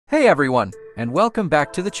Hey everyone, and welcome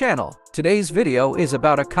back to the channel. Today's video is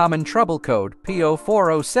about a common trouble code,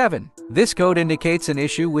 P0407. This code indicates an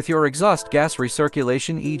issue with your exhaust gas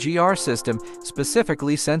recirculation EGR system,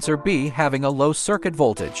 specifically sensor B having a low circuit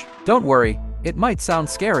voltage. Don't worry, it might sound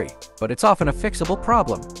scary, but it's often a fixable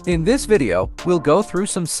problem. In this video, we'll go through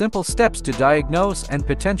some simple steps to diagnose and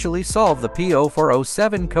potentially solve the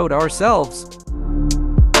P0407 code ourselves.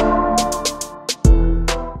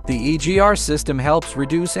 The EGR system helps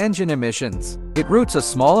reduce engine emissions. It routes a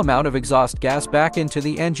small amount of exhaust gas back into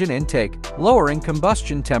the engine intake, lowering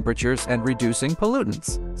combustion temperatures and reducing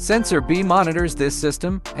pollutants. Sensor B monitors this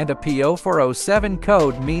system, and a P0407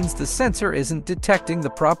 code means the sensor isn't detecting the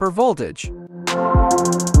proper voltage.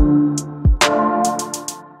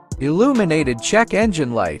 Illuminated check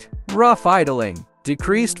engine light, rough idling,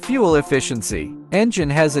 decreased fuel efficiency, engine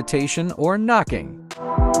hesitation or knocking.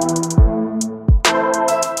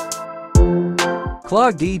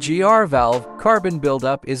 Clogged EGR valve, carbon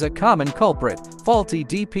buildup is a common culprit. Faulty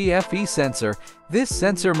DPFE sensor. This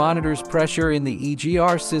sensor monitors pressure in the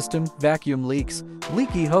EGR system. Vacuum leaks.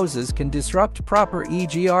 Leaky hoses can disrupt proper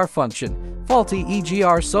EGR function. Faulty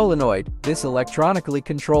EGR solenoid. This electronically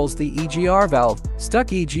controls the EGR valve. Stuck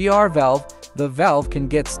EGR valve. The valve can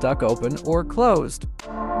get stuck open or closed.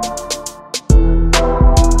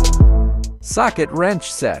 Socket wrench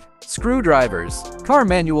set. Screwdrivers. Car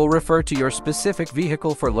manual refer to your specific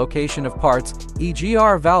vehicle for location of parts.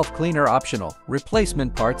 EGR valve cleaner optional.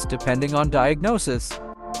 Replacement parts depending on diagnosis.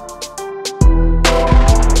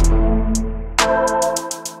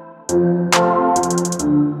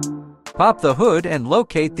 Pop the hood and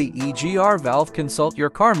locate the EGR valve. Consult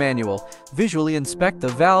your car manual. Visually inspect the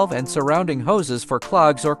valve and surrounding hoses for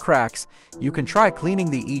clogs or cracks. You can try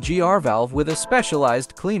cleaning the EGR valve with a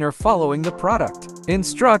specialized cleaner following the product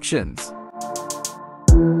instructions.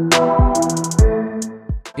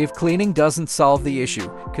 If cleaning doesn't solve the issue,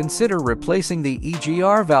 consider replacing the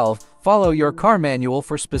EGR valve. Follow your car manual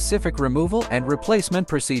for specific removal and replacement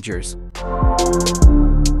procedures.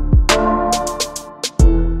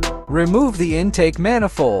 Remove the intake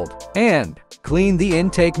manifold and clean the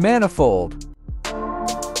intake manifold.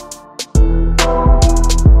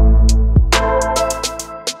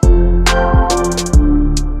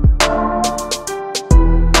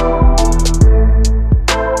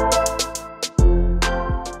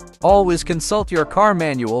 Always consult your car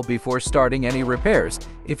manual before starting any repairs.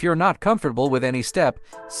 If you're not comfortable with any step,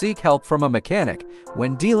 seek help from a mechanic.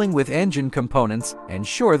 When dealing with engine components,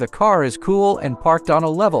 ensure the car is cool and parked on a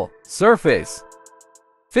level surface.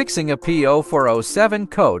 Fixing a P0407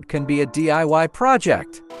 code can be a DIY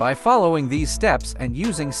project. By following these steps and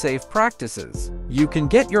using safe practices, you can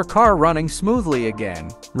get your car running smoothly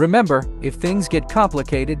again. Remember, if things get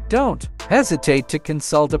complicated, don't hesitate to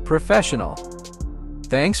consult a professional.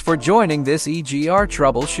 Thanks for joining this EGR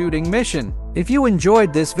troubleshooting mission. If you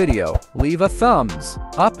enjoyed this video, leave a thumbs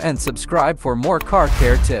up and subscribe for more car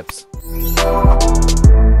care tips.